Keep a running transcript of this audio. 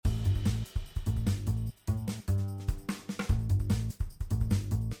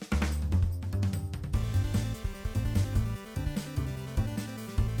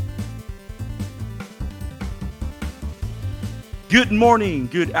Good morning,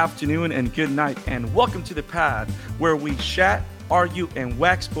 good afternoon, and good night, and welcome to the pad where we chat, argue, and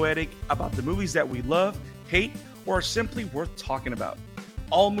wax poetic about the movies that we love, hate, or are simply worth talking about.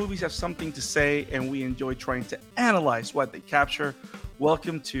 All movies have something to say, and we enjoy trying to analyze what they capture.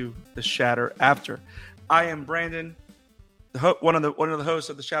 Welcome to the Shatter After. I am Brandon, one of the hosts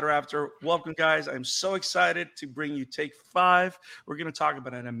of the Shatter After. Welcome, guys. I'm so excited to bring you Take 5. We're going to talk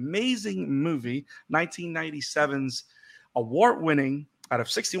about an amazing movie, 1997's award-winning, out of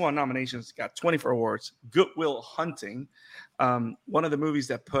 61 nominations, got 24 awards, Good Will Hunting. One of the movies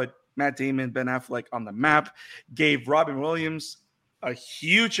that put Matt Damon, Ben Affleck on the map, gave Robin Williams a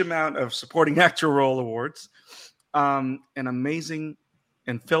huge amount of supporting actor role awards. An amazing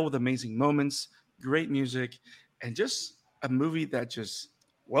and filled with amazing moments, great music, and just a movie that just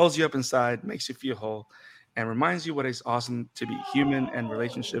wells you up inside, makes you feel whole, and reminds you what is awesome to be human and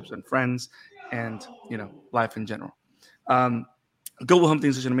relationships and friends and, life in general. Good Will Hunting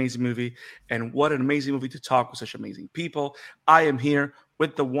is such an amazing movie, and what an amazing movie to talk with such amazing people. I am here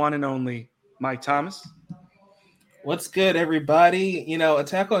with the one and only Mike Thomas. What's good, everybody?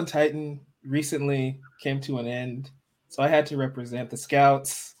 Attack on Titan recently came to an end, so I had to represent the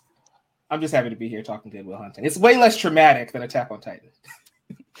Scouts. I'm just happy to be here talking Good Will Hunting. It's way less traumatic than Attack on Titan.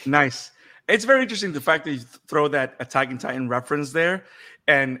 Nice. It's very interesting, the fact that you throw that Attack on Titan reference there,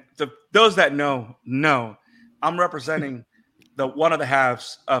 and those that know, I'm representing the one of the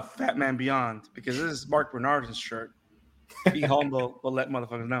halves of Fat Man Beyond, because this is Mark Bernardin's shirt. Be humble, but let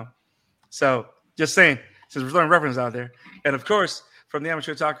motherfuckers know. So, just saying, since we're throwing references out there. And of course, from the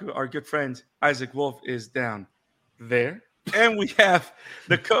Amateur Otaku, our good friend Isaac Wolf is down there. And we have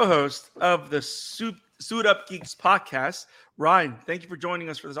the co-host of the Suit Up Geeks podcast, Ryan. Thank you for joining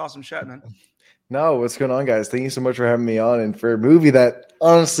us for this awesome chat, man. No, what's going on, guys? Thank you so much for having me on, and for a movie that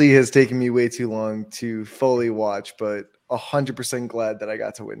honestly has taken me way too long to fully watch, but 100% glad that I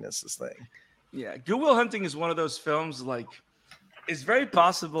got to witness this thing. Yeah, Good Will Hunting is one of those films, it's very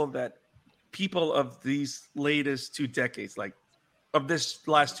possible that people of these latest 2 decades, of this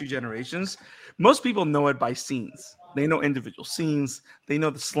last 2 generations, most people know it by scenes. They know individual scenes. They know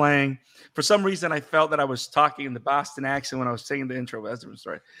the slang. For some reason, I felt that I was talking in the Boston accent when I was saying the intro. That's a different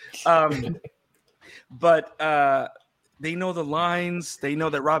story. But they know the lines. They know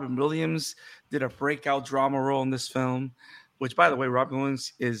that Robin Williams did a breakout drama role in this film, which, by the way, Robin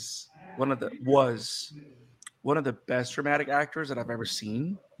Williams is was one of the best dramatic actors that I've ever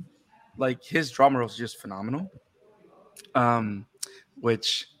seen. His drama role is just phenomenal.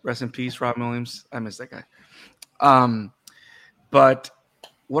 Which, rest in peace, Robin Williams. I miss that guy. But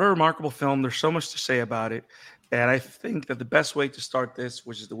what a remarkable film. There's so much to say about it. And I think that the best way to start this,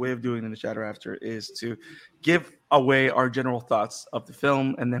 which is the way of doing in the Shadow After, is to give away our general thoughts of the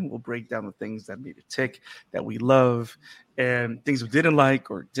film, and then we'll break down the things that made it tick, that we love, and things we didn't like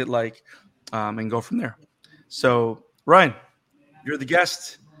or did like, and go from there. So, Ryan, you're the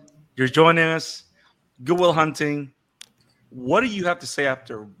guest. You're joining us. Good Will Hunting. What do you have to say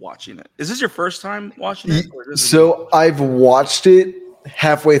after watching it? Is this your first time watching it? So I've watched it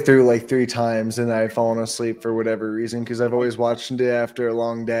halfway through 3 times, and I've fallen asleep for whatever reason, because I've always watched it after a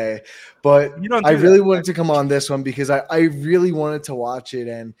long day. But I really wanted to come on this one because I really wanted to watch it.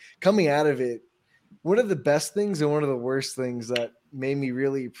 And coming out of it, one of the best things and one of the worst things that made me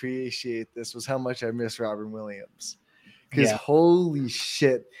really appreciate this was how much I miss Robin Williams. Because holy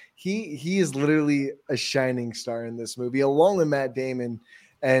shit, he is literally a shining star in this movie, along with Matt Damon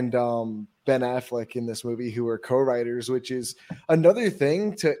and Ben Affleck in this movie, who are co-writers, which is another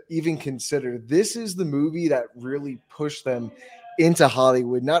thing to even consider. This is the movie that really pushed them into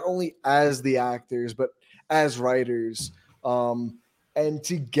Hollywood, not only as the actors, but as writers. And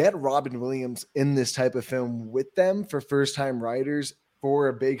to get Robin Williams in this type of film with them for first-time writers for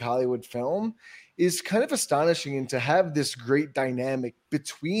a big Hollywood film is kind of astonishing. And to have this great dynamic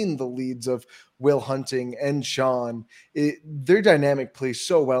between the leads of Will Hunting and Sean, their dynamic plays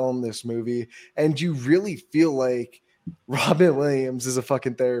so well in this movie. And you really feel like Robin Williams is a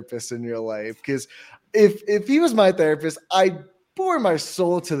fucking therapist in your life. Because if he was my therapist, I'd pour my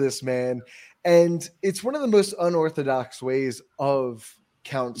soul to this man. And it's one of the most unorthodox ways of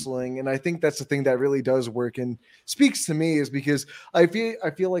counseling, and I think that's the thing that really does work and speaks to me, is because I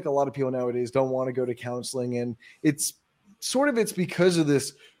feel like a lot of people nowadays don't want to go to counseling, and it's because of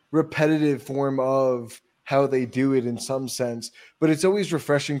this repetitive form of how they do it in some sense. But it's always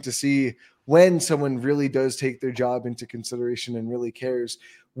refreshing to see when someone really does take their job into consideration and really cares,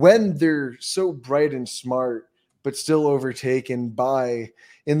 when they're so bright and smart but still overtaken by,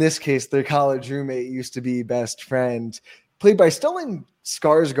 in this case, their college roommate used to be best friend, played by Stellan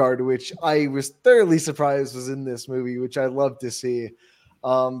Skarsgård, which I was thoroughly surprised was in this movie, which I love to see.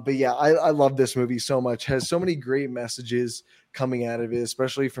 But yeah, I love this movie so much. Has so many great messages coming out of it,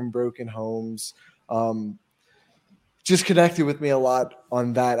 especially from broken homes. Just connected with me a lot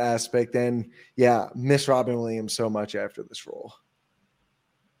on that aspect. And yeah, miss Robin Williams so much after this role.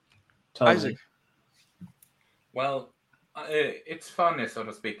 Totally. Isaac. Well, it's funny, so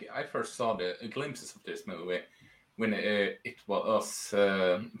to speak. I first saw the glimpses of this movie when it was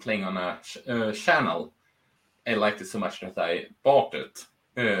playing on a channel. I liked it so much that I bought it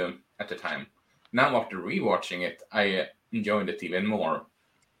at the time. Now, after rewatching it, I enjoyed it even more,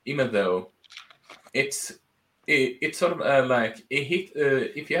 even though it's sort of like a hit.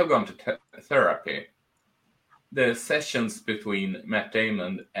 If you have gone to therapy, the sessions between Matt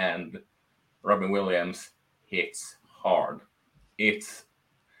Damon and Robin Williams hits hard. It's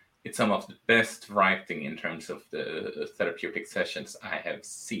some of the best writing in terms of the therapeutic sessions I have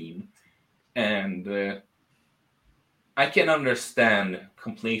seen, and I can understand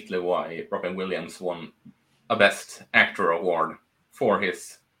completely why Robin Williams won a Best Actor award for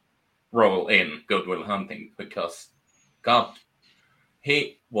his role in Good Will Hunting, because God,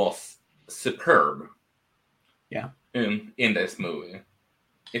 he was superb. Yeah. In this movie,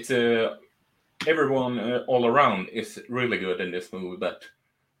 it's everyone all around is really good in this movie, but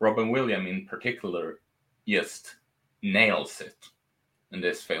Robin Williams in particular just nails it in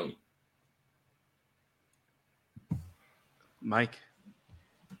this film. Mike.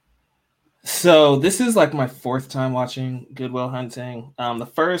 So this is like my fourth time watching Good Will Hunting. The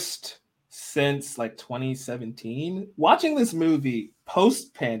first since like 2017. Watching this movie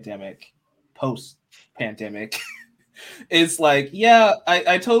post-pandemic, it's like, yeah,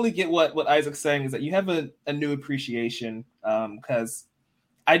 I totally get what Isaac's saying, is that you have a new appreciation, because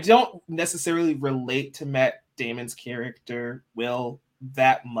I don't necessarily relate to Matt Damon's character, Will,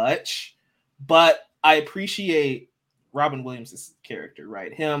 that much, but I appreciate Robin Williams' character,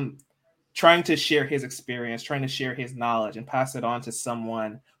 right? Him trying to share his experience, trying to share his knowledge and pass it on to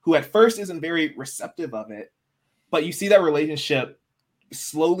someone who at first isn't very receptive of it. But you see that relationship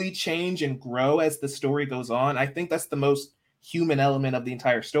slowly change and grow as the story goes on. I think that's the most human element of the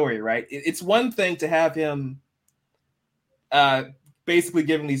entire story, right? It's one thing to have him basically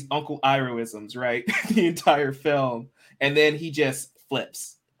giving these Uncle Iroh-isms, right? The entire film. And then he just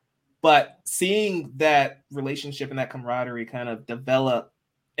flips. But seeing that relationship and that camaraderie kind of develop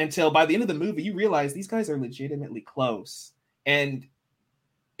until by the end of the movie, you realize these guys are legitimately close. And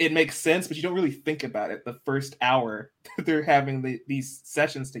it makes sense, but you don't really think about it the first hour they're having these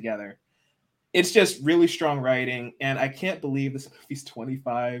sessions together. It's just really strong writing, and I can't believe this movie's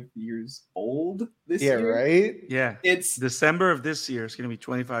 25 years old this year. Yeah, right? Yeah. It's December of this year. It's going to be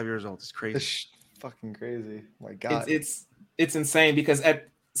 25 years old. It's crazy. It's fucking crazy. My God. It's insane, because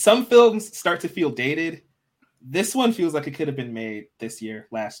some films start to feel dated. This one feels like it could have been made this year,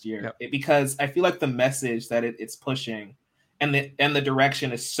 last year, because I feel like the message that it's pushing and the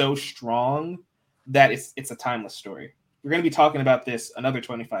direction is so strong that it's a timeless story. We're going to be talking about this another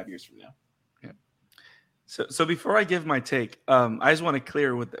 25 years from now. Yeah. So before I give my take, I just want to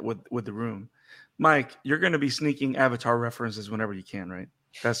clear with the room. Mike, you're going to be sneaking Avatar references whenever you can, right?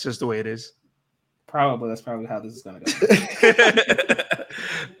 That's just the way it is. Probably. That's probably how this is going to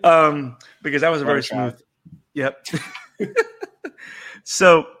go. Because that was a very smooth. Yep.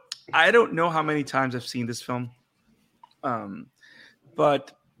 So I don't know how many times I've seen this film,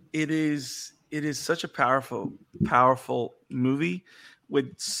 but it is such a powerful movie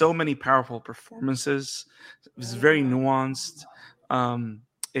with so many powerful performances. It's very nuanced.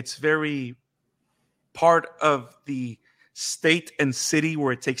 It's very part of the state and city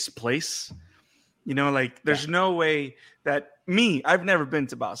where it takes place. You know, like there's no way that I've never been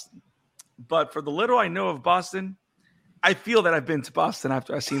to Boston. But for the little I know of Boston, I feel that I've been to Boston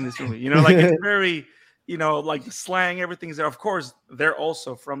after I've seen this movie. You know, like it's very, you know, like the slang, everything's there. Of course, they're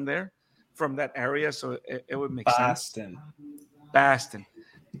also from there, from that area, so it would make sense.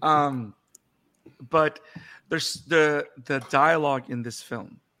 Boston. But there's the dialogue in this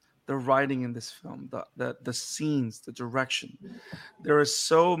film, the writing in this film, the scenes, the direction. There is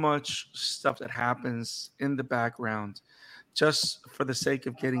so much stuff that happens in the background, just for the sake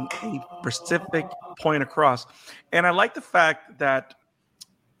of getting a specific point across. And I like the fact that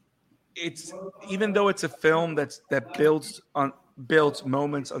it's, even though it's a film that builds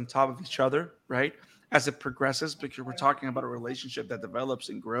moments on top of each other, right, as it progresses, because we're talking about a relationship that develops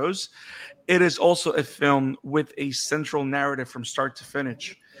and grows, it is also a film with a central narrative from start to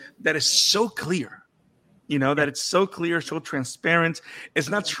finish that is so clear, you know, that it's so clear, so transparent. It's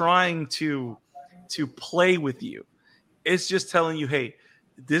not trying to play with you. It's just telling you, hey,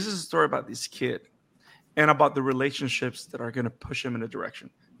 this is a story about this kid and about the relationships that are going to push him in a direction.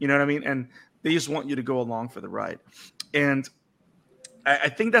 You know what I mean? And they just want you to go along for the ride. And I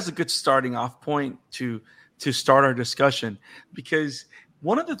think that's a good starting off point to start our discussion, because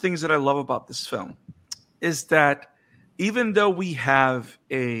one of the things that I love about this film is that even though we have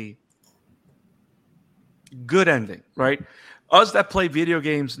a good ending, right? Us that play video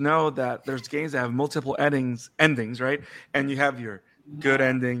games know that there's games that have multiple endings, right? And you have your good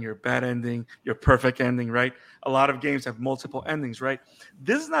ending, your bad ending, your perfect ending, right? A lot of games have multiple endings, right?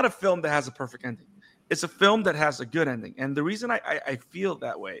 This is not a film that has a perfect ending. It's a film that has a good ending. And the reason I feel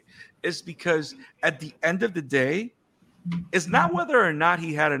that way is because at the end of the day, it's not whether or not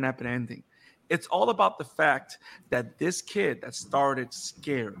he had an epic ending. It's all about the fact that this kid that started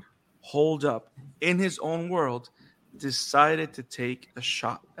scared, holed up in his own world, decided to take a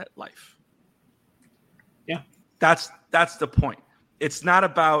shot at life. Yeah. That's the point. It's not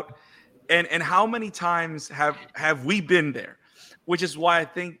about and how many times have we been there? Which is why I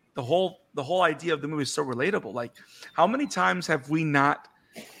think the whole idea of the movie is so relatable. Like, how many times have we not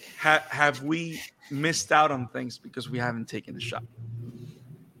have we missed out on things because we haven't taken the shot?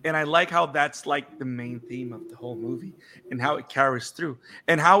 And I like how that's like the main theme of the whole movie and how it carries through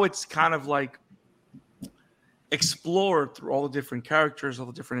and how it's kind of like explored through all the different characters, all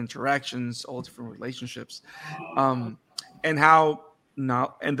the different interactions, all the different relationships, and how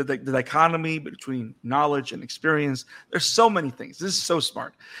and the dichotomy between knowledge and experience. There's so many things. This is so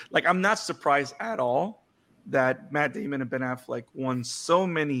smart. Like, I'm not surprised at all that Matt Damon and Ben Affleck won so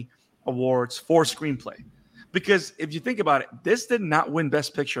many awards for screenplay. Because if you think about it, this did not win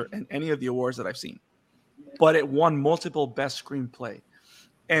Best Picture in any of the awards that I've seen, but it won multiple Best Screenplay.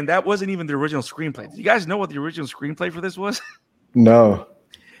 And that wasn't even the original screenplay. Do you guys know what the original screenplay for this was? No.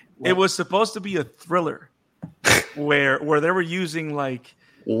 It was supposed to be a thriller where they were using like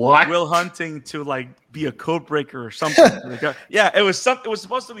What? Will Hunting to like be a code breaker or something. Yeah, it was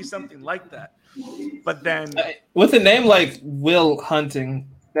supposed to be something like that. But then with a name like Will Hunting,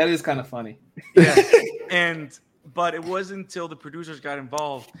 that is kind of funny. Yeah. But it wasn't until the producers got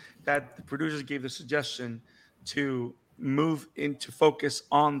involved that the producers gave the suggestion to move into focus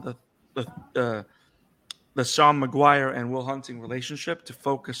on the Sean McGuire and Will Hunting relationship, to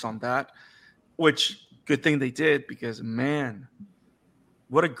focus on that, which good thing they did, because man,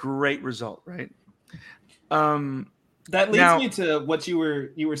 what a great result, right? That leads me to what you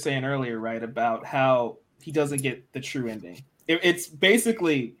were saying earlier, right? About how he doesn't get the true ending. It's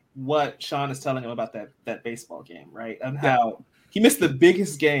basically what Sean is telling him about that baseball game, right? And how he missed the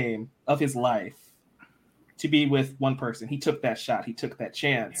biggest game of his life to be with one person. He took that shot. He took that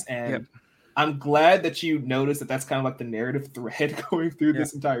chance. And I'm glad that you noticed that that's kind of like the narrative thread going through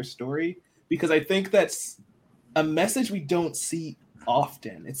this entire story, because I think that's a message we don't see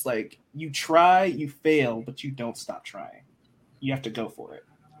often. It's like, you try, you fail, but you don't stop trying. You have to go for it.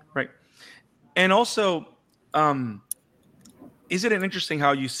 Right. And also, isn't it interesting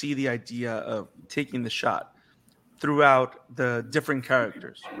how you see the idea of taking the shot throughout the different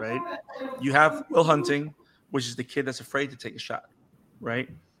characters, right? You have Will Hunting, which is the kid that's afraid to take a shot, right?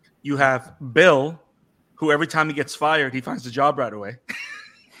 You have Bill, who every time he gets fired, he finds a job right away.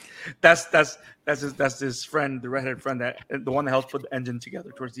 that's his friend, the redheaded friend, the one that helps put the engine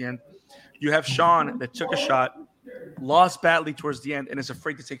together towards the end. You have Sean that took a shot, lost badly towards the end, and is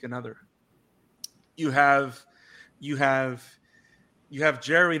afraid to take another. You have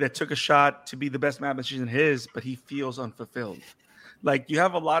Jerry that took a shot to be the best mathematician his, but he feels unfulfilled. Like, you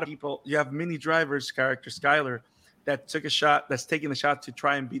have a lot of people. You have Minnie Driver's character, Skylar, that took a shot, that's taking the shot to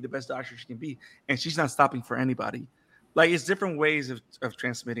try and be the best doctor she can be, and she's not stopping for anybody. Like, it's different ways of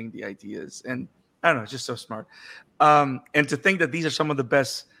transmitting the ideas, and I don't know, it's just so smart. And to think that these are some of the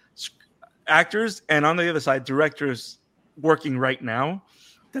best actors, and on the other side, directors working right now,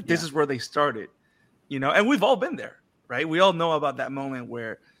 that this is where they started, you know, and we've all been there. Right, we all know about that moment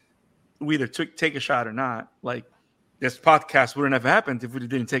where we either take a shot or not. Like, this podcast wouldn't have happened if we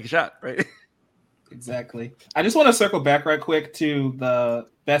didn't take a shot, right? Exactly. I just want to circle back right quick to the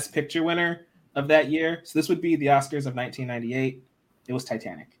Best Picture winner of that year. So this would be the Oscars of 1998. It was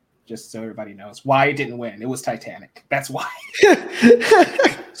Titanic. Just so everybody knows why it didn't win. It was Titanic. That's why.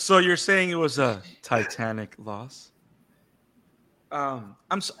 So you're saying it was a Titanic loss?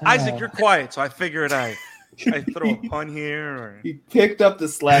 Isaac, you're quiet, so I figured I throw a pun here. Or... He picked up the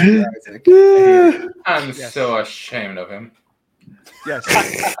slack, Isaac. I'm so ashamed of him. Yes.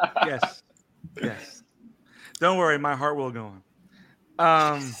 Yes. Don't worry, my heart will go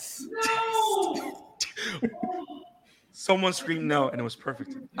on. Someone screamed no, and it was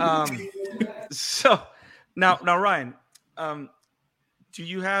perfect. So now, Ryan, Do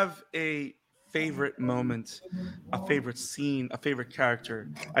you have a favorite moment, a favorite scene, a favorite character?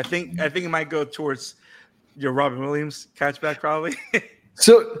 I think it might go towards your Robin Williams catchback, probably.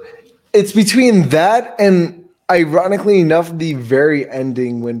 So it's between that and, ironically enough, the very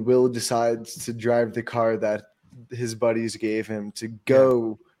ending when Will decides to drive the car that his buddies gave him to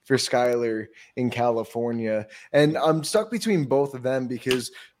go for Skylar in California. And I'm stuck between both of them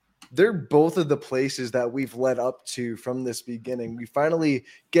because they're both of the places that we've led up to from this beginning. We finally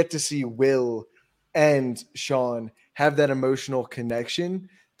get to see Will and Sean have that emotional connection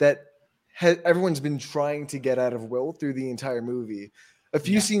that everyone's been trying to get out of Will through the entire movie. A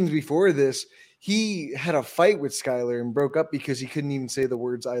few scenes before this, he had a fight with Skylar and broke up because he couldn't even say the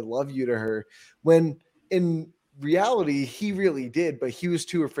words "I love you" to her, when in reality he really did, but he was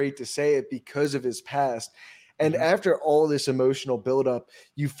too afraid to say it because of his past. And after all this emotional buildup,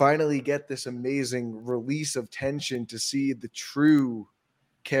 you finally get this amazing release of tension to see the true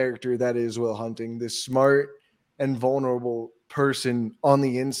character that is Will Hunting, this smart and vulnerable person on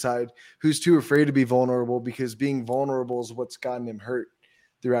the inside who's too afraid to be vulnerable because being vulnerable is what's gotten him hurt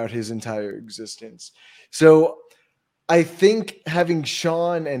throughout his entire existence. So I think having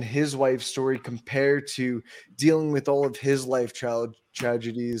Sean and his wife's story compared to dealing with all of his life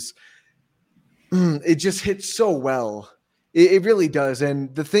tragedies, it just hits so well. It really does.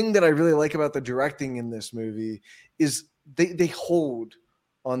 And the thing that I really like about the directing in this movie is they hold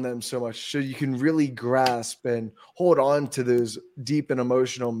on them so much, so you can really grasp and hold on to those deep and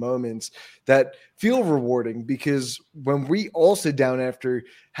emotional moments that feel rewarding. Because when we all sit down after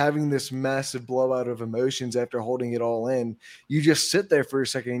having this massive blowout of emotions, after holding it all in, you just sit there for a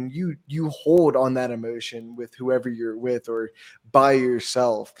second and you hold on that emotion with whoever you're with or by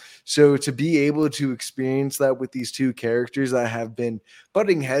yourself. So to be able to experience that with these two characters that have been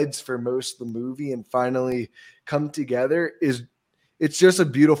butting heads for most of the movie and finally come together it's just a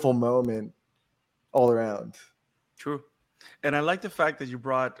beautiful moment all around. True. And I like the fact that you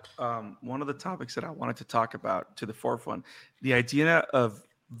brought one of the topics that I wanted to talk about to the forefront, the idea of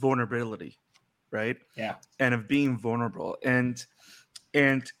vulnerability, right? Yeah. And of being vulnerable and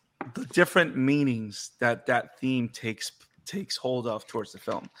the different meanings that theme takes hold of towards the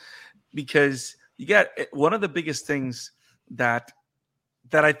film. Because you get one of the biggest things that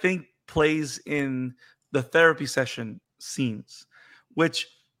I think plays in the therapy session scenes, which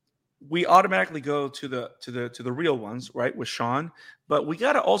we automatically go to the real ones, right, with Sean, but we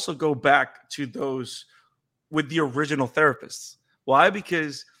got to also go back to those with the original therapists. Why?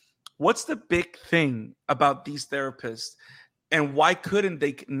 Because what's the big thing about these therapists, and why couldn't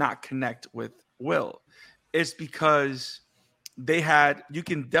they not connect with Will? It's because you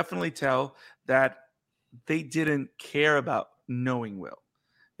can definitely tell that they didn't care about knowing Will.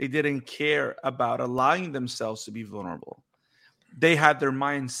 They didn't care about allowing themselves to be vulnerable. They had their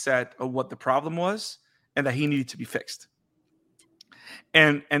mindset of what the problem was and that he needed to be fixed.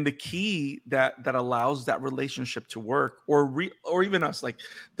 And the key that allows that relationship to work, or even us, like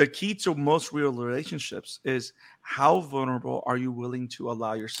the key to most real relationships is how vulnerable are you willing to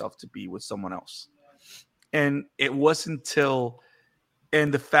allow yourself to be with someone else? And it wasn't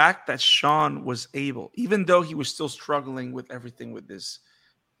and the fact that Sean was able, even though he was still struggling with everything with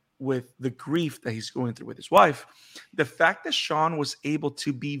the grief that he's going through with his wife, the fact that Sean was able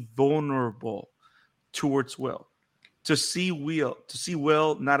to be vulnerable towards Will, to see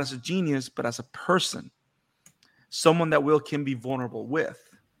Will not as a genius, but as a person, someone that Will can be vulnerable with.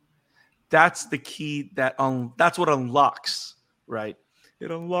 That's the key that's what unlocks, right?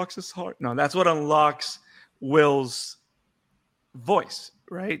 It unlocks his heart. No, that's what unlocks Will's voice,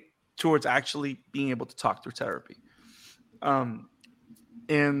 right? Towards actually being able to talk through therapy.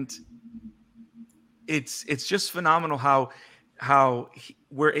 And it's just phenomenal how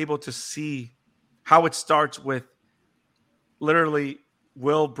we're able to see how it starts with literally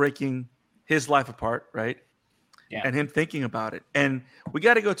Will breaking his life apart, right? Yeah. And him thinking about it. And we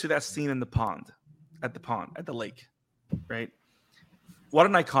got to go to that scene in at the lake, right? What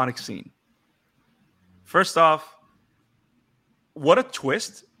an iconic scene. First off, what a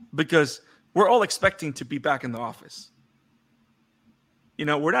twist, because we're all expecting to be back in the office. You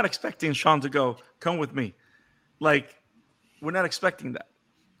know, we're not expecting Sean to go, come with me. Like, we're not expecting that.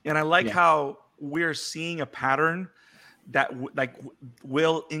 And I like how we're seeing a pattern that,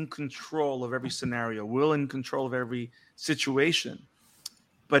 Will in control of every scenario, Will in control of every situation.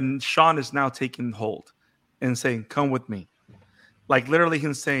 But Sean is now taking hold and saying, come with me. Like, literally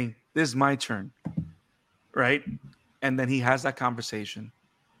him saying, this is my turn, right? And then he has that conversation.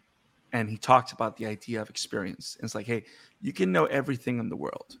 And he talks about the idea of experience. And it's like, hey, you can know everything in the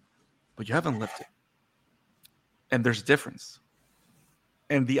world, but you haven't lived it. and there's a difference.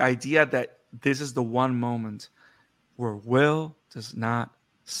 And the idea that this is the one moment where Will does not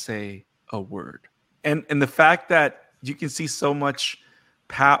say a word. And the fact that you can see so much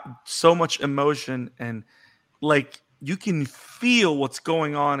emotion, and like you can feel what's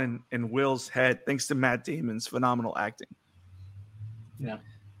going on in Will's head thanks to Matt Damon's phenomenal acting. Yeah.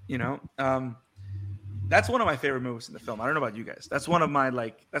 You know, that's one of my favorite movies in the film. I don't know about you guys. That's one of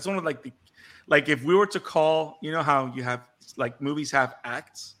the if we were to call, you know how you have like movies have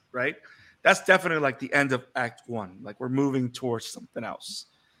acts, right? That's definitely like the end of act one. Like we're moving towards something else.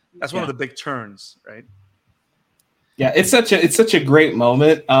 That's one of the big turns, right? Yeah, it's such a great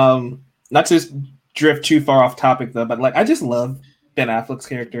moment. Not to drift too far off topic though, but like I just love Ben Affleck's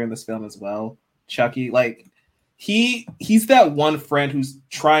character in this film as well. Chucky, like he's that one friend who's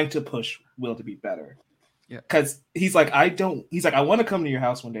trying to push Will to be better. Yeah, because he's like, I want to come to your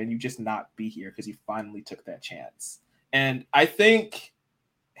house one day and you just not be here because you finally took that chance. And I think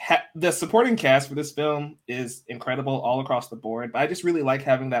the supporting cast for this film is incredible all across the board. But I just really like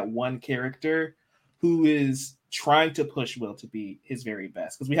having that one character who is trying to push Will to be his very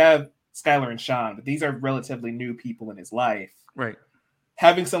best. Because we have Skylar and Sean, but these are relatively new people in his life. Right.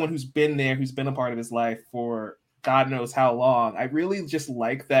 Having someone who's been there, who's been a part of his life for God knows how long, I really just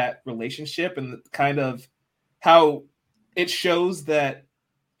like that relationship and kind of how it shows that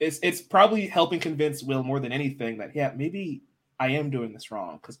it's probably helping convince Will more than anything that, yeah, maybe I am doing this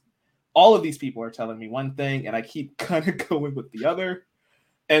wrong because all of these people are telling me one thing and I keep kind of going with the other.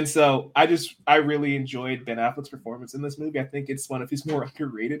 And so I really enjoyed Ben Affleck's performance in this movie. I think it's one of his more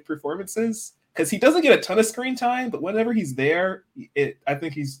underrated performances because he doesn't get a ton of screen time, but whenever he's there, I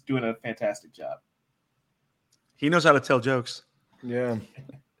think he's doing a fantastic job. He knows how to tell jokes. Yeah.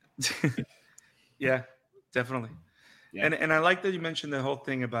 Yeah, definitely. Yeah. And I like that you mentioned the whole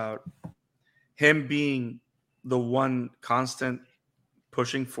thing about him being the one constant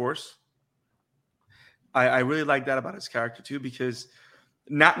pushing force. I really like that about his character too, because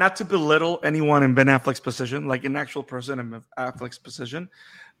not to belittle anyone in Ben Affleck's position, like an actual person in Ben Affleck's position,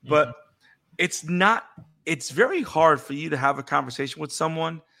 but it's very hard for you to have a conversation with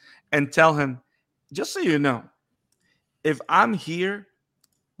someone and tell him, just so you know, if I'm here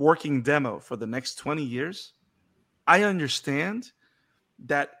working demo for the next 20 years, I understand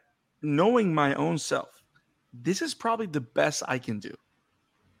that knowing my own self, this is probably the best I can do.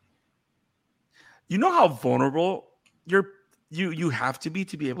 You know how vulnerable you have to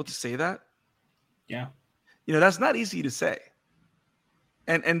be able to say that? Yeah. You know, that's not easy to say.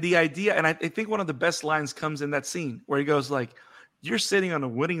 And the idea, and I think one of the best lines comes in that scene where he goes like, you're sitting on a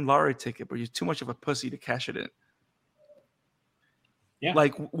winning lottery ticket, but you're too much of a pussy to cash it in. Yeah.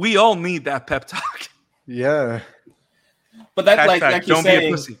 Like we all need that pep talk. Yeah. But that's like you're don't saying, be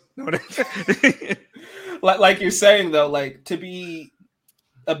a pussy. like you're saying though, like to be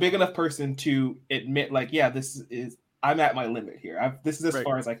a big enough person to admit, like, yeah, I'm at my limit here. This is as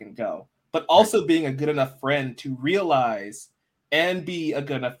far as I can go. But also being a good enough friend to realize and be a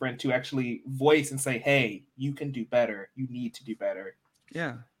good enough friend to actually voice and say, hey, you can do better. You need to do better.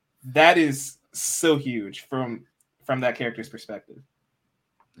 Yeah. That is so huge from that character's perspective.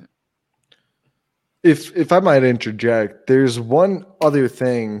 If I might interject, there's one other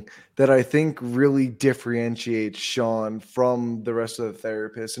thing that I think really differentiates Sean from the rest of the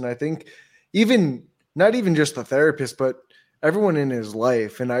therapists. And I think not even just the therapist, but everyone in his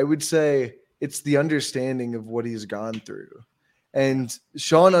life. And I would say it's the understanding of what he's gone through. And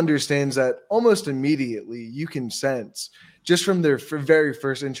Sean understands that almost immediately. You can sense just from their very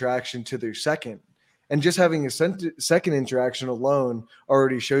first interaction to their second. And just having a second interaction alone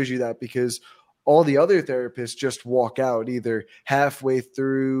already shows you that, because all the other therapists just walk out either halfway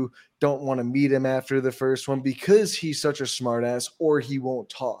through, don't want to meet him after the first one because he's such a smartass, or he won't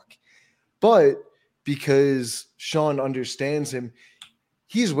talk. But because Sean understands him,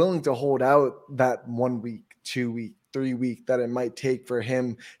 he's willing to hold out that 1 week, 2 week, 3 week that it might take for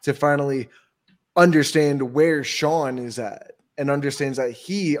him to finally understand where Sean is at, and understands that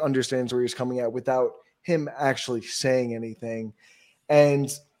he understands where he's coming at without him actually saying anything.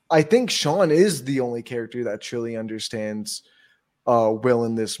 And I think Sean is the only character that truly understands Will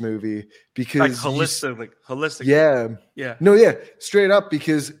in this movie, because like holistic. Yeah. No, yeah, straight up,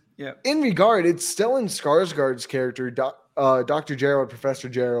 because in regard, it's Stellan Skarsgård's character, Dr. Gerald, Professor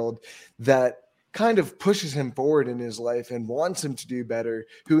Gerald, that kind of pushes him forward in his life and wants him to do better,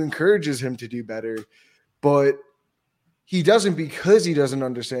 who encourages him to do better, but he doesn't, because he doesn't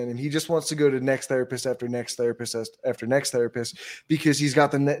understand him. He just wants to go to next therapist after next therapist after next therapist, because he's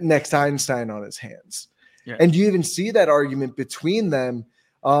got the next Einstein on his hands. Yeah. And you even see that argument between them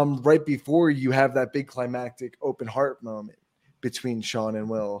right before you have that big climactic open heart moment between Sean and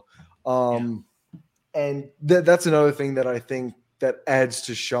Will. And that's another thing that I think that adds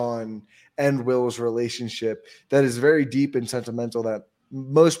to Sean and Will's relationship that is very deep and sentimental that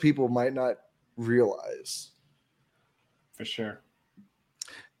most people might not realize. For sure.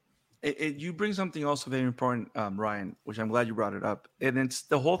 You bring something also very important, Ryan, which I'm glad you brought it up. And it's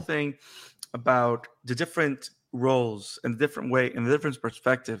the whole thing about the different roles and the different way and the different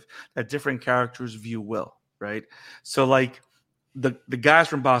perspective that different characters view Will, right? So like the guys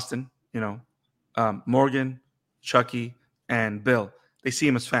from Boston, Morgan, Chucky, and Bill, they see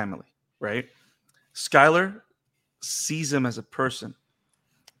him as family, right? Skyler sees him as a person.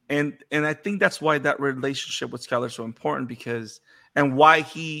 And I think that's why that relationship with Skyler is so important and why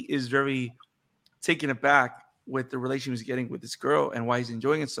he is very taken aback with the relationship he's getting with this girl and why he's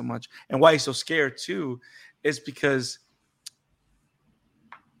enjoying it so much and why he's so scared too is because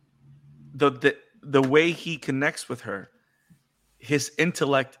the way he connects with her, his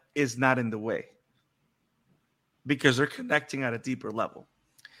intellect is not in the way because they're connecting at a deeper level.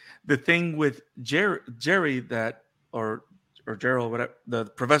 The thing with Jerry or Gerald, whatever, the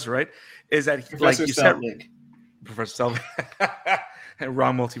professor, right, is that Professor like you Selvig. said, Professor Selvig,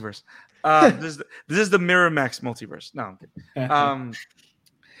 wrong multiverse. This is the Miramax multiverse. No, I'm kidding.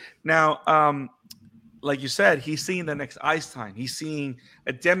 Now, like you said, he's seeing the next Einstein. He's seeing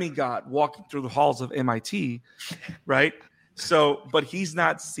a demigod walking through the halls of MIT, right? So, but he's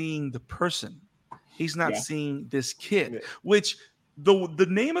not seeing the person. He's not seeing this kid, which the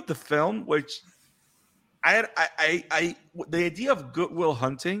name of the film, which I the idea of Good Will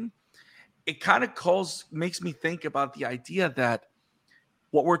Hunting, it kind of makes me think about the idea that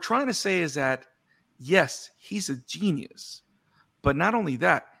what we're trying to say is that, yes, he's a genius, but not only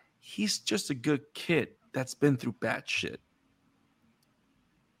that, he's just a good kid that's been through bad shit.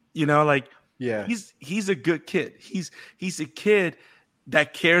 He's a good kid. He's a kid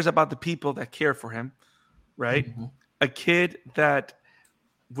that cares about the people that care for him, right? Mm-hmm. A kid that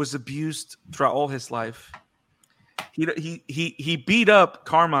was abused throughout all his life. He beat up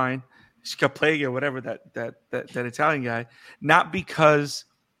Carmine, Scaplega, whatever that Italian guy, not because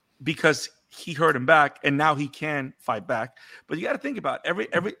he hurt him back and now he can fight back. But you got to think about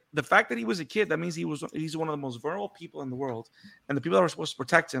the fact that he was a kid. That means he's one of the most vulnerable people in the world, and the people that were supposed to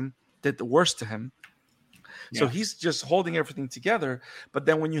protect him did the worst to him. Yeah. So he's just holding everything together. But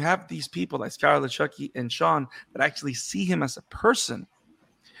then when you have these people like Skyler, Chucky, and Sean that actually see him as a person,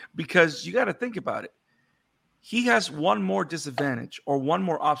 because you got to think about it. He has one more disadvantage or one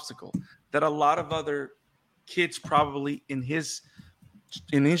more obstacle that a lot of other kids probably in his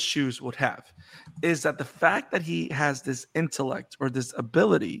shoes would have, is that the fact that he has this intellect or this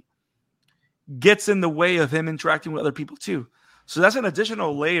ability gets in the way of him interacting with other people too. So that's an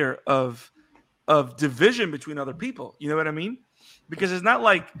additional layer of division between other people. You know what I mean? Because it's not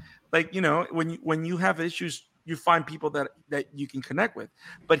like when you have issues, you find people that you can connect with,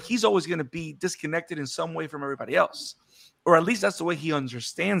 but he's always going to be disconnected in some way from everybody else, or at least that's the way he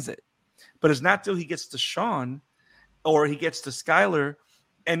understands it. But it's not till he gets to Sean or he gets to Skyler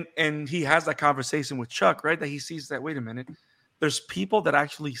and he has that conversation with Chuck, right? That he sees that, wait a minute, there's people that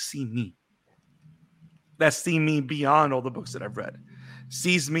actually see me, that see me beyond all the books that I've read,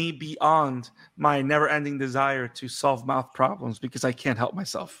 sees me beyond my never-ending desire to solve math problems because I can't help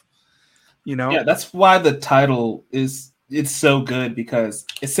myself. Yeah, that's why the title it's so good, because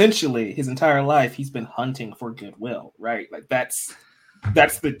essentially his entire life he's been hunting for goodwill, right? Like that's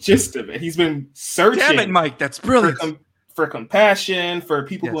the gist of it. He's been searching. Damn it, Mike, that's brilliant. For compassion, for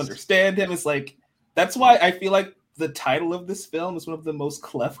people who understand him. It's like, that's why I feel like the title of this film is one of the most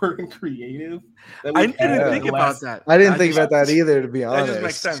clever and creative. I didn't think about that. I didn't think about that either, to be honest. That just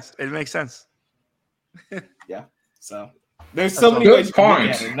makes sense. It makes sense. Yeah. So there's so many ways to look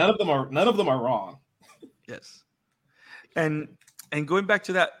at it. None of them are wrong. Yes. And going back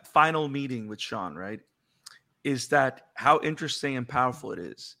to that final meeting with Sean, right? Is that how interesting and powerful it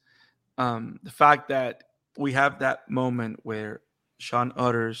is. The fact that we have that moment where Sean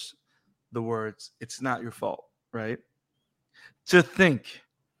utters the words, "It's not your fault," right? To think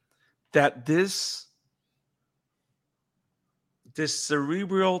that this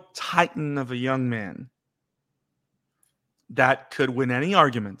cerebral titan of a young man that could win any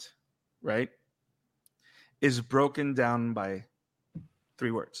argument, right, is broken down by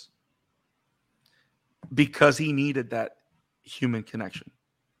 3 words. Because he needed that human connection.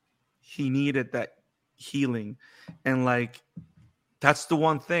 He needed that healing. And that's the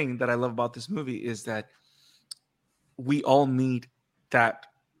one thing that I love about this movie, is that we all need that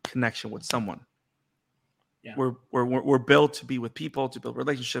connection with someone. Yeah. We're built to be with people, to build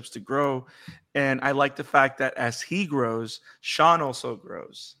relationships, to grow. And I like the fact that as he grows, Sean also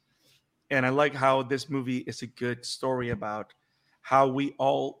grows. And I like how this movie is a good story about how we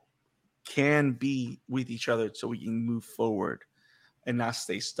all can be with each other so we can move forward and not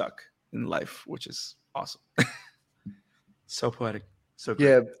stay stuck in life, which is awesome. So poetic. So great.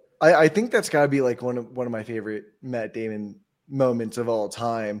 Yeah, I think that's got to be like one of my favorite Matt Damon moments of all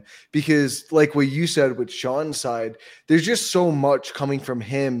time, because like what you said with Sean's side, there's just so much coming from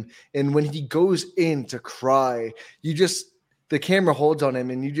him, and when he goes in to cry, the camera holds on him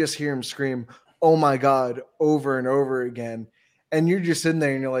and you just hear him scream, "Oh my God," over and over again, and you're just sitting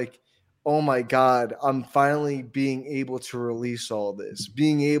there and you're like, oh my God, I'm finally being able to release all this,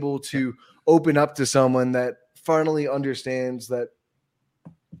 being able to open up to someone that finally understands that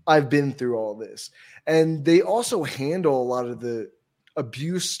I've been through all this. And they also handle a lot of the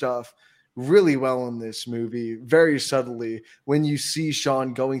abuse stuff really well in this movie, very subtly, when you see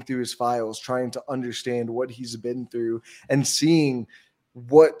Sean going through his files, trying to understand what he's been through and seeing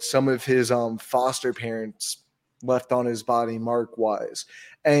what some of his foster parents left on his body mark wise.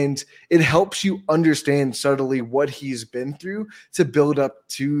 And it helps you understand subtly what he's been through to build up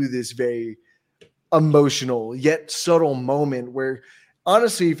to this very emotional yet subtle moment where,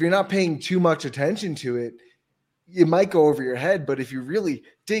 honestly, if you're not paying too much attention to it, it might go over your head. But if you really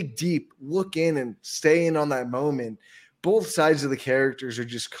dig deep, look in and stay in on that moment, both sides of the characters are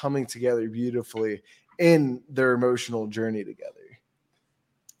just coming together beautifully in their emotional journey together.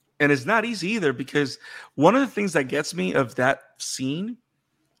 And it's not easy either, because one of the things that gets me of that scene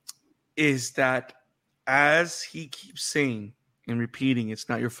is that as he keeps saying and repeating, "It's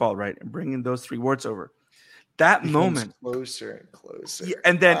not your fault," right? And bringing those 3 words over, that moment closer and closer. Yeah,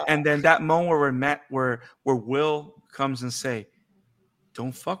 and then that moment where Will comes and say,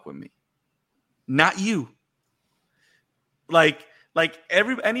 "Don't fuck with me, not you." Like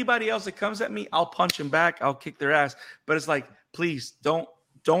anybody else that comes at me, I'll punch him back, I'll kick their ass. But it's like, please don't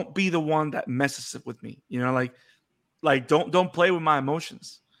be the one that messes it with me. You know, like don't play with my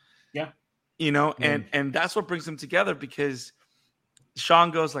emotions. Yeah. You know, and that's what brings them together, because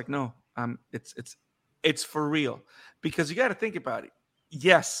Sean goes like, "No, it's for real." Because you got to think about it.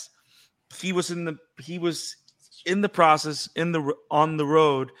 Yes, he was in the process on the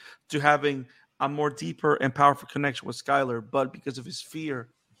road to having a more deeper and powerful connection with Skylar, but because of his fear,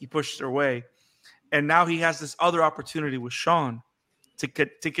 he pushed her away. And now he has this other opportunity with Sean to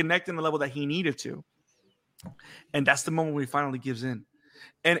connect in the level that he needed to. And that's the moment where he finally gives in.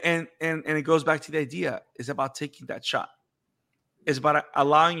 And it goes back to the idea, is about taking that shot. It's about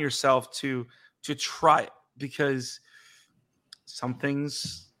allowing yourself to try it, because some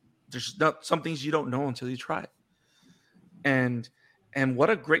things you don't know until you try it. And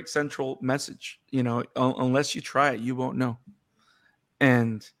what a great central message, you know, unless you try it, you won't know.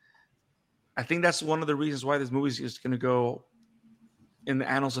 And I think that's one of the reasons why this movie is just going to go in the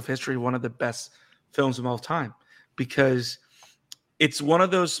annals of history, one of the best films of all time, because it's one of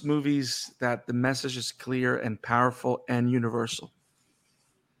those movies that the message is clear and powerful and universal.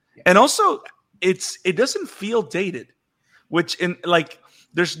 Yeah. And also it doesn't feel dated, which in like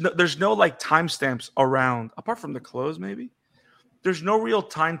there's no like timestamps around, apart from the clothes maybe. There's no real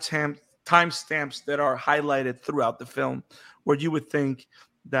timestamps that are highlighted throughout the film where you would think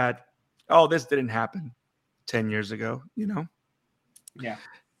that, oh, this didn't happen 10 years ago, you know? Yeah.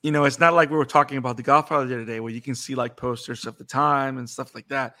 You know, it's not like we were talking about The Godfather the other day where you can see like posters of the time and stuff like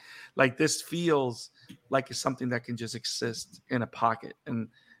that. Like this feels like it's something that can just exist in a pocket, and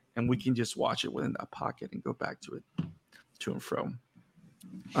we can just watch it within that pocket and go back to it to and fro.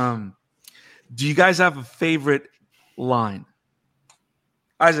 Do you guys have a favorite line?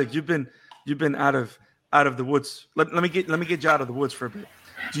 Isaac, you've been out of the woods. Let me get you out of the woods for a bit.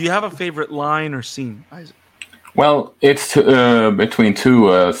 Do you have a favorite line or scene, Isaac? Well, it's between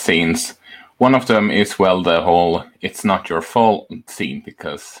 2 scenes. One of them is, well, the whole "it's not your fault" scene,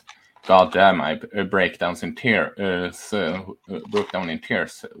 because goddamn, I broke down in tears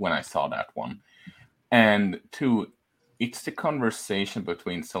when I saw that one. And 2, it's the conversation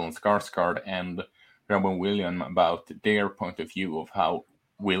between Stellan Skarsgård and Robin Williams about their point of view of how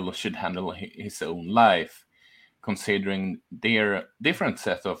Will should handle his own life, considering their different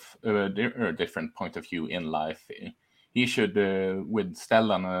set of their different point of view in life. He should, with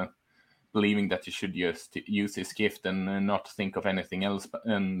Stellan, believing that he should just use his gift and not think of anything else.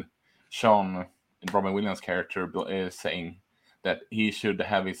 And Sean, Robin Williams' character, is saying that he should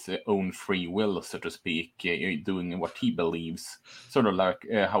have his own free will, so to speak, doing what he believes, sort of like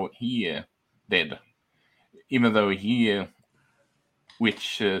how he did. Even though he,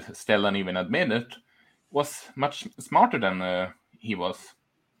 which Stellan even admitted, was much smarter than he was.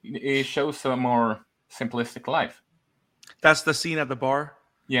 It shows a more simplistic life. That's the scene at the bar.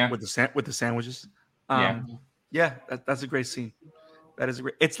 Yeah, with the sandwiches. Yeah. Yeah, that's a great scene. That is a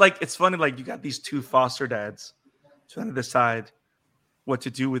great. It's funny. Like you got these two foster dads trying to decide what to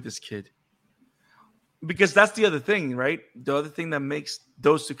do with this kid. Because that's the other thing, right? The other thing that makes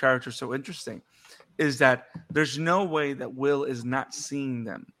those two characters so interesting is that there's no way that Will is not seeing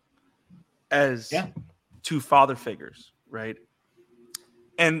them as two father figures, right?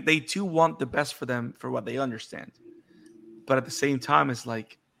 And they too want the best for them for what they understand. But at the same time, it's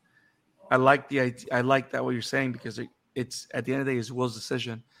like, I like the idea. I like that what you're saying because it's at the end of the day, it's Will's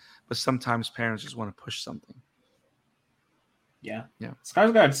decision. But sometimes parents just want to push something. Yeah.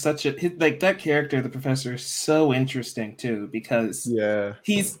 Skarsgård's such like that character, the professor, is so interesting too because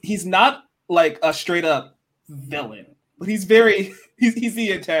he's not like a straight up villain, but he's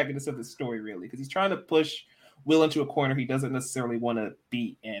the antagonist of the story really because he's trying to push Will into a corner he doesn't necessarily want to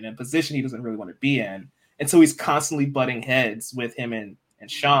be in, a position he doesn't really want to be in, and so he's constantly butting heads with him and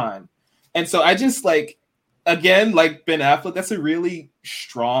Sean, and so I just like. Again, like Ben Affleck, that's a really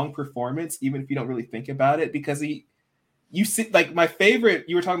strong performance, even if you don't really think about it, because you see, like my favorite,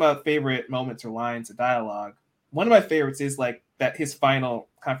 you were talking about favorite moments or lines of dialogue. One of my favorites is like that his final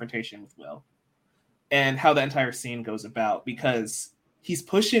confrontation with Will and how the entire scene goes about, because he's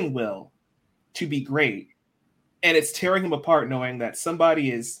pushing Will to be great and it's tearing him apart knowing that somebody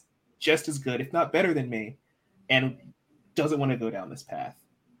is just as good, if not better than me, and doesn't want to go down this path.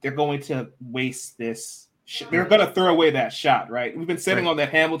 They're going to waste this. They're going to throw away that shot, right? We've been sitting on that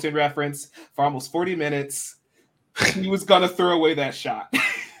Hamilton reference for almost 40 minutes. He was going to throw away that shot.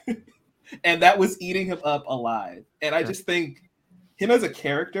 And that was eating him up alive. And I just think him as a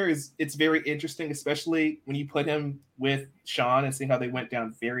character it's very interesting, especially when you put him with Sean and see how they went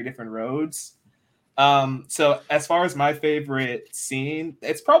down very different roads. So as far as my favorite scene,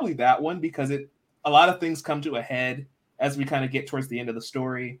 it's probably that one because a lot of things come to a head as we kind of get towards the end of the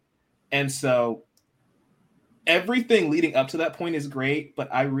story. And so everything leading up to that point is great, but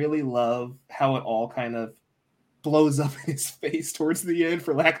I really love how it all kind of blows up in his face towards the end,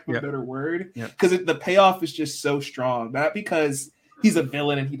 for lack of a better word. Because the payoff is just so strong. Not because he's a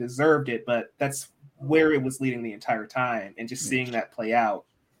villain and he deserved it, but that's where it was leading the entire time. And just seeing that play out,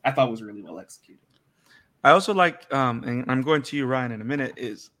 I thought was really well executed. I also like, and I'm going to you, Ryan, in a minute,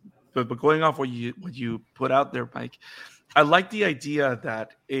 but going off what you put out there, Mike, I like the idea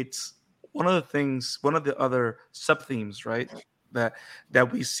that it's one of the other sub-themes, right,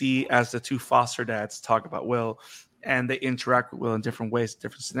 that we see as the two foster dads talk about Will and they interact with Will in different ways,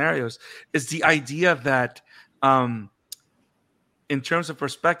 different scenarios, is the idea that in terms of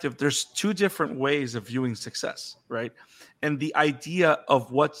perspective, there's two different ways of viewing success, right? And the idea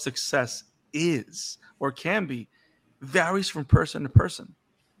of what success is or can be varies from person to person.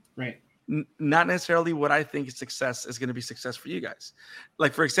 Right. Not necessarily what I think is success is going to be success for you guys.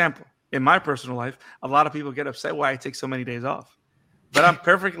 Like, for example, in my personal life, a lot of people get upset why I take so many days off. But I'm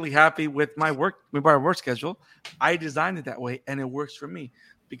perfectly happy with my work schedule. I designed it that way, and it works for me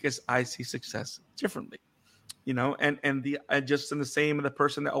because I see success differently. You know, and just in the same of the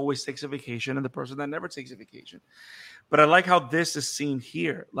person that always takes a vacation and the person that never takes a vacation. But I like how this is seen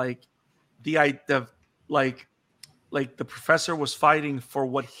here. Like the idea, like the professor was fighting for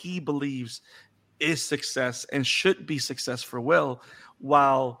what he believes is success and should be success for Will,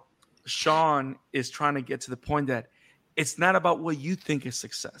 while Sean is trying to get to the point that it's not about what you think is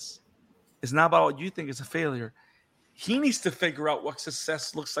success. It's not about what you think is a failure. He needs to figure out what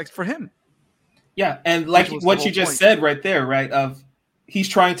success looks like for him. Yeah, and like what you just said right there, right? Of he's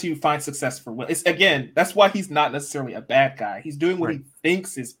trying to find success for Will. It's, again, that's why he's not necessarily a bad guy. He's doing what he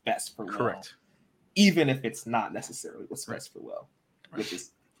thinks is best for Will. Correct. Even if it's not necessarily what's best for Will, which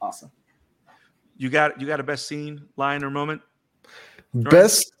is awesome. You got a best scene, line, or moment?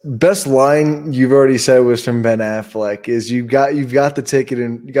 Best line you've already said was from Ben Affleck. Is you've got the ticket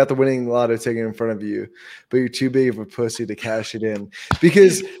and you got the winning lotto ticket in front of you, but you're too big of a pussy to cash it in,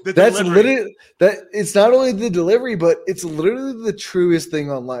 because that's literally that. It's not only the delivery, but it's literally the truest thing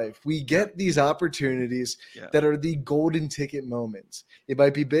on life. We get these opportunities that are the golden ticket moments. It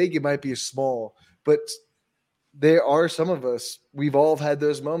might be big, it might be small, but there are some of us. We've all had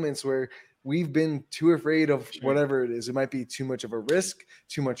those moments where we've been too afraid of whatever it is. It might be too much of a risk,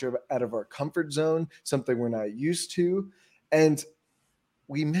 too much out of our comfort zone, something we're not used to. And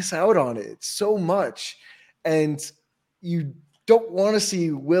we miss out on it so much. And you don't want to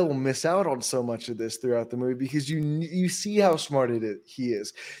see Will miss out on so much of this throughout the movie, because you see how smart he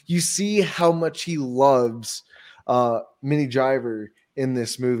is. You see how much he loves Minnie Driver in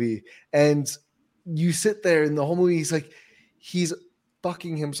this movie. And you sit there in the whole movie, he's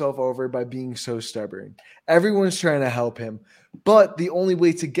fucking himself over by being so stubborn. Everyone's trying to help him, but the only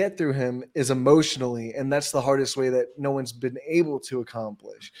way to get through him is emotionally, and that's the hardest way that no one's been able to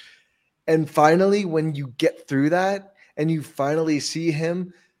accomplish. And finally, when you get through that and you finally see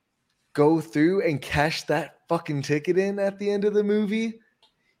him go through and cash that fucking ticket in at the end of the movie,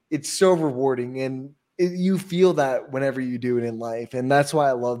 it's so rewarding, and you feel that whenever you do it in life, and that's why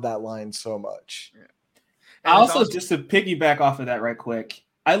I love that line so much. Yeah. Also, just to piggyback off of that right quick,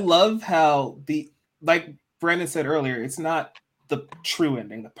 I love how like Brandon said earlier, it's not the true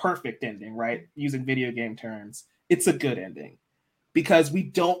ending, the perfect ending, right? Using video game terms, it's a good ending because we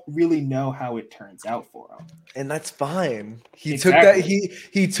don't really know how it turns out for him, and that's fine. He took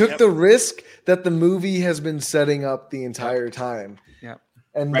the risk that the movie has been setting up the entire time. Yeah,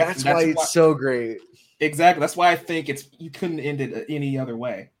 and that's why it's so great. Exactly. That's why I think you couldn't end it any other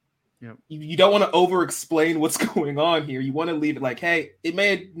way. Yep. You don't want to over-explain what's going on here. You want to leave it like, hey, it may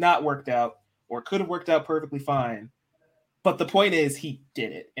have not worked out or could have worked out perfectly fine. But the point is he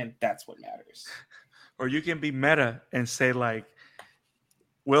did it, and that's what matters. Or you can be meta and say, like,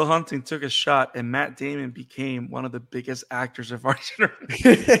 Will Hunting took a shot and Matt Damon became one of the biggest actors of our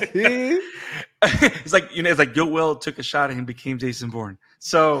generation. It's like, Will took a shot and became Jason Bourne.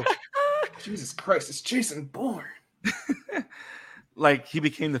 So Jesus Christ, it's Jason Bourne. Like he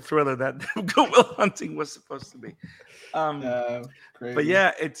became the thriller that Will Hunting was supposed to be. But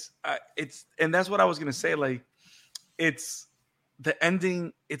yeah, it's and that's what I was gonna say. Like, it's the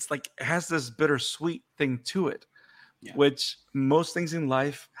ending. It's like it has this bittersweet thing to it, which most things in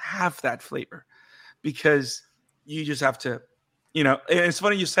life have that flavor, because you just have to, And it's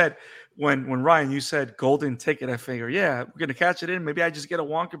funny you said when Ryan, you said golden ticket. I figure, yeah, we're gonna catch it in. Maybe I just get a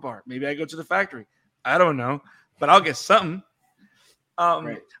Wonka bar. Maybe I go to the factory. I don't know, but I'll get something.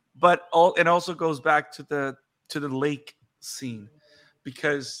 Right. But it also goes back to the lake scene,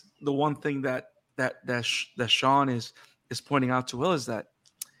 because the one thing that Sean is pointing out to Will is that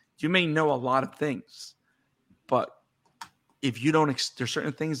you may know a lot of things, but if you don't, there's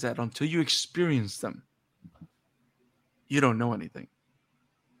certain things that until you experience them, you don't know anything.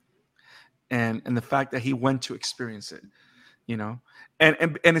 And the fact that he went to experience it,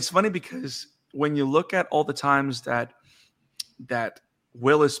 and it's funny because when you look at all the times that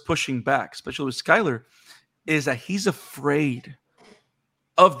Will is pushing back, especially with Skyler, is that he's afraid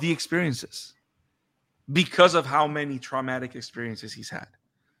of the experiences because of how many traumatic experiences he's had.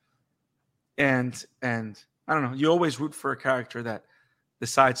 And I don't know, you always root for a character that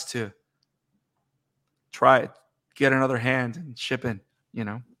decides to try it, get another hand and chip in,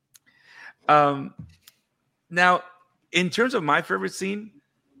 Now, in terms of my favorite scene,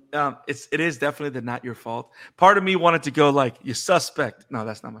 it is definitely the not your fault. Part of me wanted to go like, you suspect. No,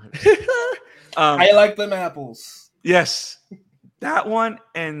 that's not my favorite. I like them apples. Yes, that one.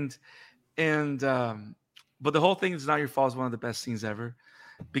 And but the whole thing is not your fault is one of the best scenes ever,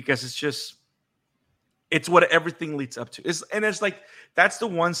 because it's what everything leads up to. It's like, that's the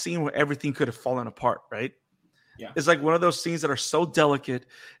one scene where everything could have fallen apart, right? Yeah. It's like one of those scenes that are so delicate,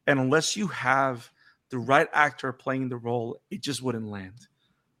 and unless you have the right actor playing the role, it just wouldn't land.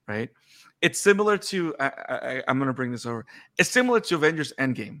 Right? It's similar to, I'm going to bring this over. It's similar to Avengers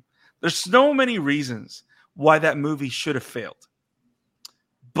Endgame. There's so many reasons why that movie should have failed,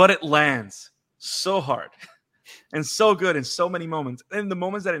 but it lands so hard and so good in so many moments. And the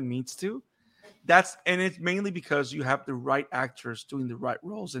moments that it needs to, and it's mainly because you have the right actors doing the right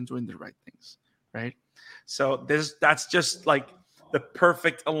roles and doing the right things. Right? So that's just like the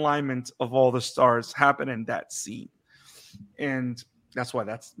perfect alignment of all the stars happen in that scene. And that's why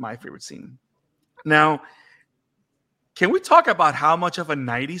that's my favorite scene. Now, can we talk about how much of a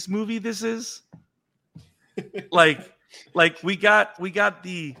 90s movie this is? like we got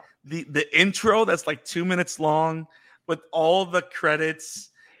the intro that's like 2 minutes long with all the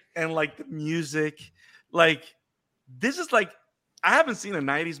credits and like the music. Like, this is like, I haven't seen a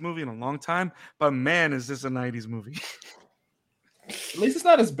 90s movie in a long time, but man, is this a 90s movie. At least it's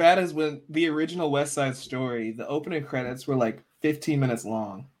not as bad as when the original West Side Story, the opening credits were like 15 minutes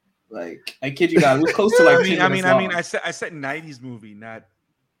long. Like, I kid you not, it was close to like 10 minutes long. I said 90s movie, not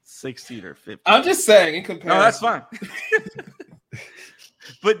 60 or 50. I'm just saying in comparison. No, that's fine.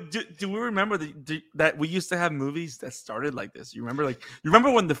 But do we remember that we used to have movies that started like this? You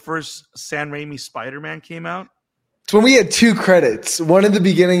remember when the first Sam Raimi Spider-Man came out? It's when we had 2 credits, one at the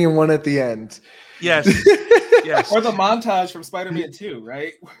beginning and one at the end. Yes. Yes. Or the montage from Spider-Man 2,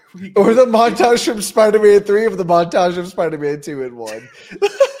 right? Or the montage from Spider-Man 3 or the montage of Spider-Man 2 in 1.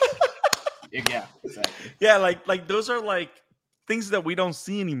 Yeah, exactly. Yeah, like those are like things that we don't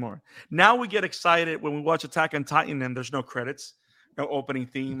see anymore. Now we get excited when we watch Attack on Titan and there's no credits, no opening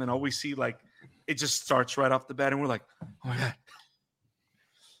theme, and all we see, like, it just starts right off the bat, and we're like, oh my God.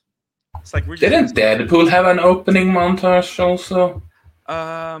 It's like Didn't Deadpool have an opening montage also?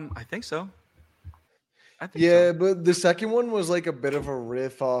 I think so. Yeah, but the second one was like a bit of a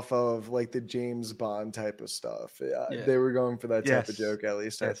riff off of like the James Bond type of stuff. Yeah. They were going for that type of joke, at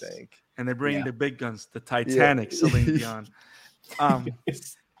least I think. And they bring the big guns, the Titanic, Celine Dion. No,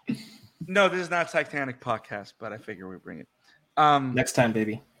 this is not a Titanic podcast, but I figure we bring it. Next time,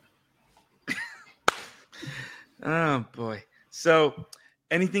 baby. Oh boy. So,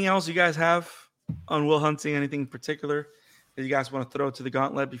 anything else you guys have on Will Hunting? Anything in particular that you guys want to throw to the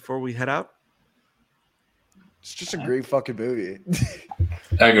gauntlet before we head out? It's just a great fucking movie.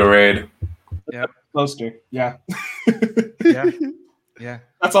 Agreed. Yep. Poster. Yeah. Yeah.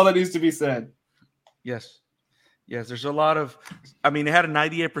 That's all that needs to be said. Yes. There's a lot of. I mean, it had a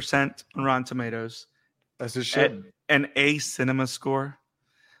 98% on Rotten Tomatoes. As it should. An A cinema score.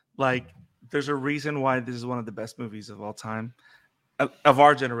 Like, there's a reason why this is one of the best movies of all time, of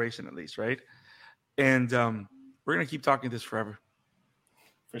our generation at least, right? And we're gonna keep talking this forever.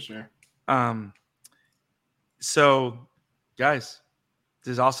 For sure. So, guys,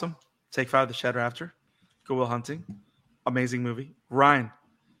 this is awesome. Take 5, The Shadow After. Go Will Hunting. Amazing movie. Ryan,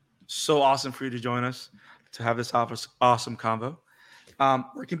 so awesome for you to join us to have this awesome convo.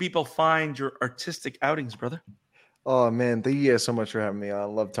 Where can people find your artistic outings, brother? Oh, man. Thank you guys so much for having me on. I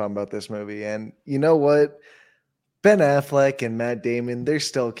love talking about this movie. And you know what? Ben Affleck and Matt Damon, they're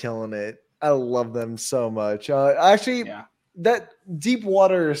still killing it. I love them so much. That Deep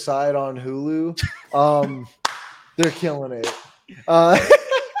Water aside on Hulu, they're killing it.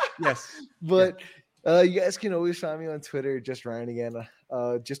 Yes. But you guys can always find me on Twitter, just Ryan again.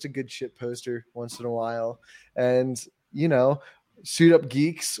 Just a good shit poster once in a while. And, you know, Suit Up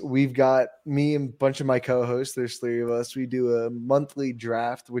Geeks, we've got me and a bunch of my co-hosts. There's 3 of us. We do a monthly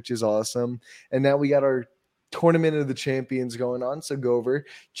draft, which is awesome. And now we got our Tournament of the Champions going on. So go over,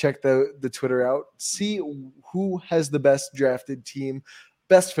 check the Twitter out, see who has the best drafted team,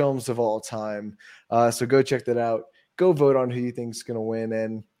 best films of all time. So go check that out. Go vote on who you think is going to win.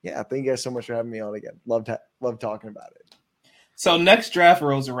 And yeah, thank you guys so much for having me on again. Love talking about it. So next draft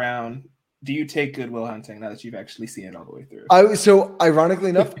rolls around. Do you take Good Will Hunting now that you've actually seen it all the way through? So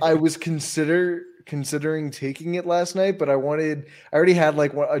ironically enough, I was considering taking it last night, but I already had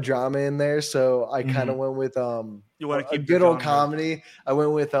like a drama in there, so I kind of went with you want to keep a good old comedy. I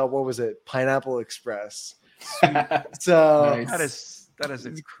went with what was it? Pineapple Express. So nice. that is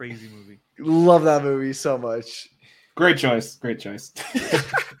a crazy movie. Love that movie so much. Great choice.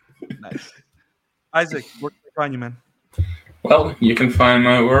 Nice. Isaac, where can we find you, man? Well, you can find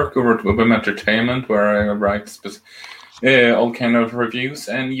my work over at Webm Entertainment, where I write all kind of reviews,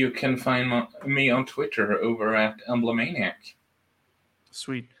 and you can find me on Twitter over at Emblemaniac.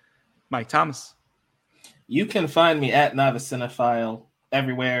 Sweet. Mike Thomas. You can find me at Navicinophile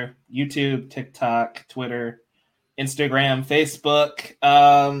everywhere: YouTube, TikTok, Twitter, Instagram, Facebook.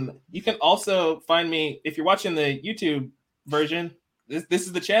 You can also find me, if you're watching the YouTube version, this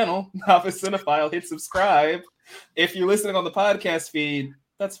is the channel, Navicinophile. Hit subscribe. If you're listening on the podcast feed,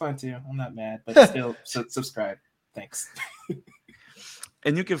 that's fine too. I'm not mad, but still subscribe. Thanks.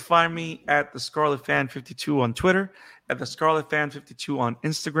 And you can find me at the Scarlet Fan 52 on Twitter, at the Scarlet Fan 52 on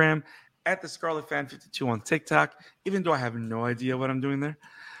Instagram, at the Scarlet Fan 52 on TikTok, even though I have no idea what I'm doing there.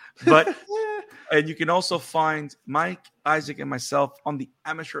 But and you can also find Mike, Isaac, and myself on the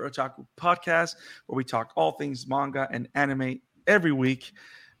Amateur Otaku podcast, where we talk all things manga and anime every week.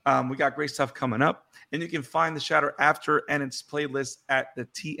 We got great stuff coming up. And you can find The Shadow After and its playlist at the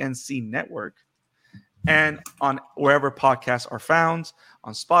TNC Network. And on wherever podcasts are found,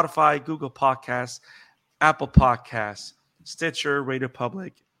 on Spotify, Google Podcasts, Apple Podcasts, Stitcher, Radio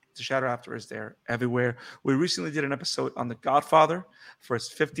Public. The Shadow After is there everywhere. We recently did an episode on The Godfather for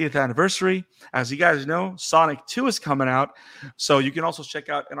its 50th anniversary. As you guys know, Sonic 2 is coming out. So you can also check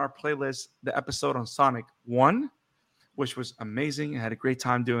out in our playlist the episode on Sonic 1, which was amazing. I had a great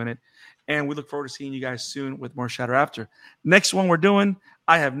time doing it. And we look forward to seeing you guys soon with more Shadow After. Next one we're doing,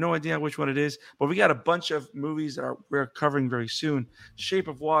 I have no idea which one it is, but we got a bunch of movies that we're covering very soon. Shape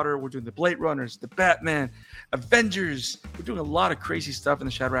of Water, we're doing the Blade Runners, the Batman, Avengers. We're doing a lot of crazy stuff in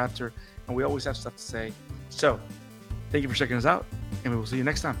the Shadow After, and we always have stuff to say. So, thank you for checking us out, and we will see you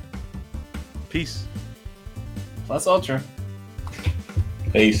next time. Peace. Plus Ultra.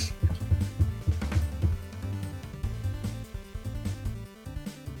 Peace.